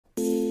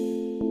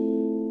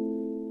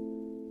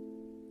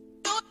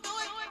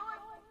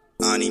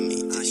Money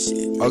made this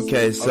shit.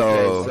 Okay,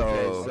 so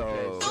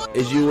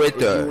is you with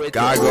the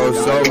God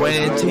Goes Soul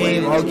winning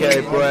team?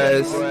 Okay,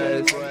 pues.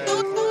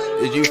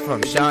 Is you from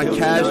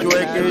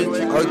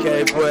OgSeanCashRecords?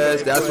 Okay,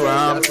 pues. That's where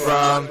I'm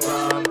from.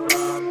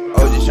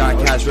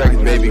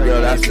 OgSeanCashRecords,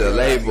 Babygirl, that's the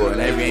label.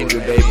 And every angel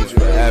baby's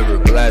forever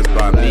blessed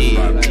by me.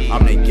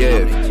 I'm the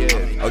gift.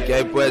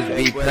 Okay, pues.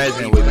 Be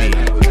present with me.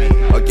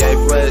 Okay,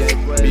 pues.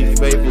 Be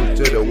faithful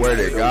to the word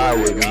of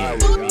God with me.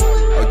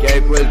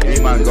 Okay, pues.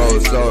 Be my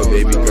gold soul,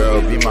 baby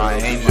girl. Be my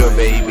angel,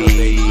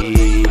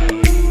 baby.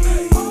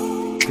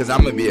 Cause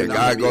I'ma be a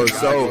God Goes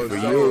Soul for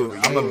you.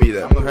 I'ma be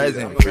the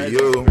present for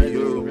you.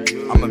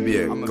 I'ma be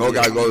a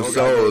God Goes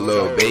Soul,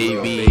 little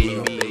baby.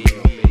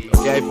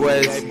 Okay,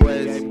 pues.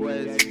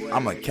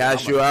 I'ma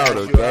cash you out,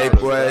 okay,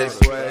 pues.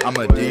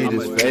 I'ma do you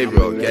this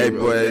favor, okay,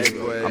 pues.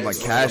 I'ma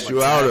cash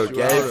you out,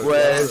 okay,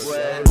 pues.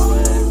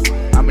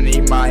 I'ma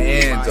need my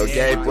hands,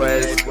 okay,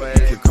 pues.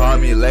 You can call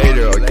me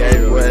later,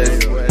 okay, pues.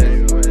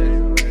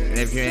 And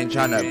if you ain't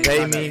tryna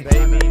pay me,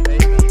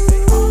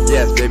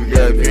 yes, baby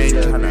girl, if you ain't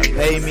tryna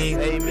pay me,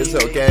 it's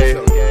okay.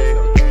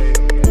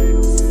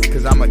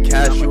 Cause I'ma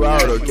cash you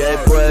out, okay,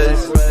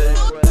 pues.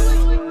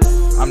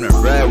 I'm the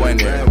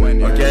breadwinner,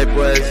 okay,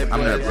 pues.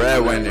 I'm the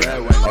breadwinner,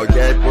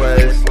 okay,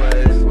 pues.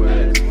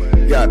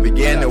 You gotta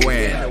begin to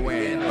win,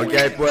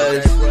 okay,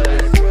 pues.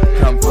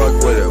 Come fuck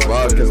with it,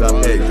 boss, cause I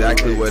pay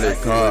exactly what it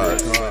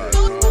costs.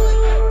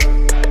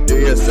 Do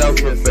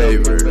yourself a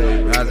favor.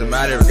 Doesn't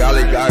matter if God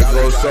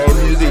Goes Soul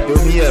music, do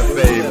me a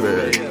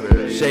favor.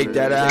 Shake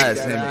that ass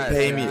and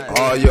pay me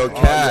all your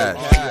cash.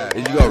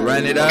 Is you gonna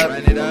run it up?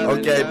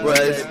 Okay,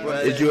 pues.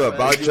 Is you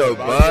about your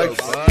bucks?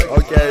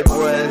 Okay,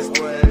 pues.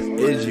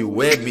 Is you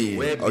with me?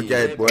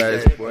 Okay,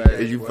 pues.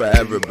 Is you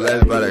forever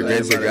blessed by the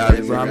grace of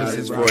God's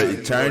promises for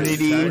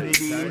eternity?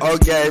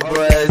 Okay,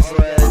 pues.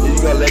 Is you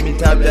gonna let me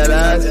tap that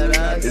ass?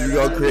 Is you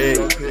gonna create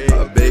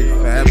a big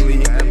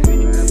family?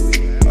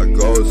 A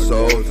Gold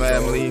Soul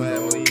family?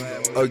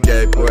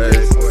 Okay,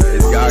 pues.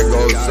 It's God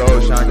Goes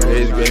Soul, Sean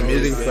creates great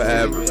music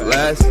forever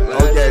blessed.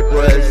 Okay,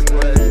 pues.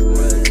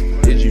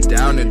 Is you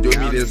down to do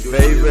me this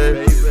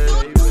favor?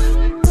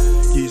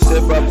 Can you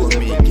sip up with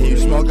me? Can you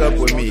smoke up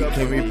with me?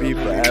 Can we be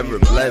forever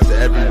blessed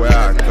everywhere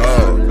I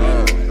go?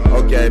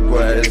 Okay,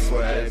 pues.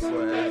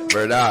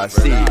 VERDaD,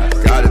 see,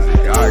 God is a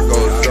God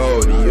Goes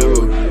Soul to you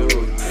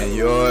and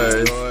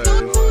yours.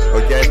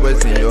 Okay,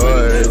 pues, and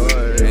yours,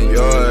 and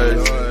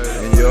yours,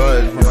 and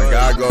yours. From a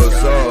God Goes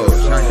Soul,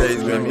 Sean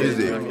creates great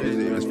music.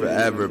 It's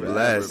forever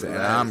blessed, and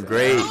I'm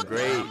great.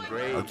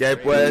 Okay,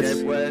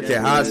 pues. Que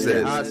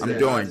haces? I'm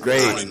doing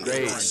great.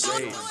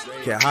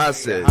 Que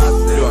haces?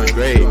 Doing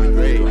great.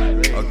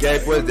 Okay,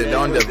 pues, de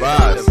donde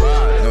vas?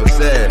 No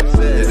sé,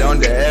 de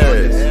donde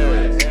eres?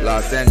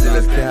 Los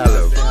Angeles,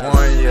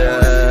 California.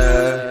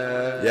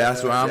 Yeah,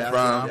 that's where I'm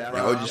from. And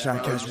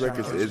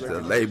OgSeanCashRecords is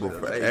the label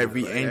for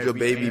every angel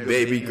baby,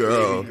 baby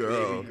girl.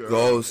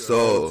 Gold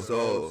Soul.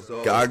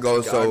 God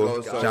Goes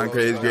Soul. Sean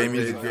creates great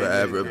music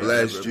forever.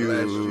 Bless you.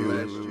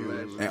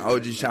 And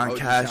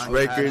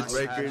OgSeanCashRecords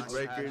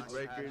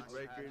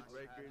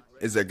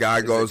is a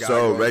God Goes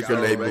Soul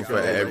record label for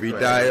every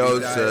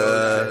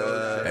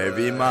diosa,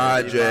 every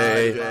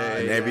MADRE,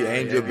 and every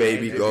angel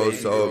baby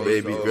Goes Soul,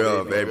 baby girl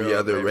of every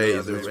other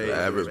race is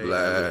forever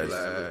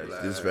blessed.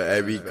 This is for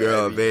every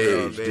girl of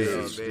age.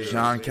 This is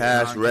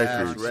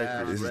OgSeanCashRecords.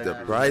 This is the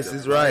price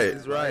is right.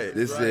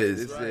 This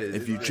is,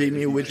 if you treat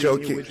me with your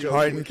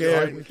heart and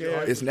care,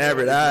 it's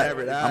never that.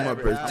 I'ma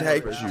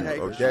protect you,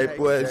 okay,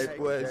 pues?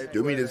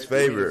 Do me this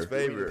favor.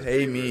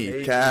 Pay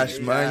me cash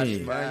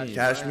money.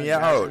 Cash me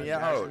out.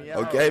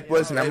 Okay,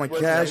 pues, and I'ma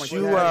cash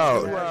you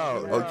out.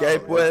 Okay,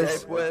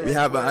 pues, we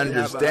have an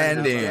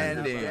understanding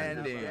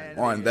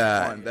on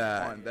that.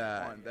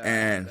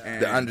 And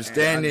the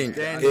understanding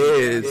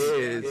is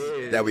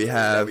that we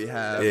have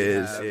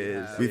is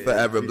we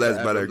forever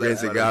blessed by the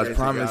grace of God's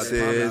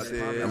promises,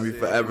 and we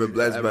forever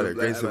blessed by the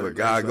grace of a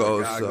God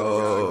Goes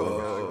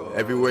Soul.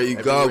 Everywhere you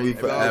go, we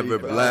forever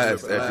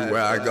blessed.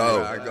 Everywhere I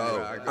go,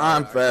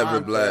 I'm forever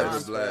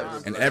blessed.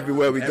 And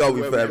everywhere we go,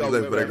 we forever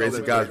blessed by the grace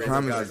of God's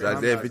promises.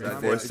 Isaiah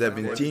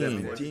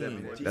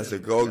 54:17. That's a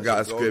gold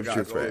God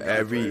scripture for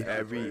every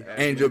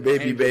angel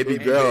baby, baby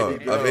girl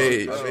of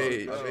age.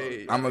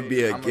 I'ma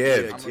be a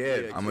gift.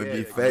 I'ma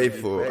be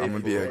faithful. I'ma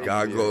be a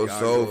God Goes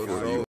Soul for you.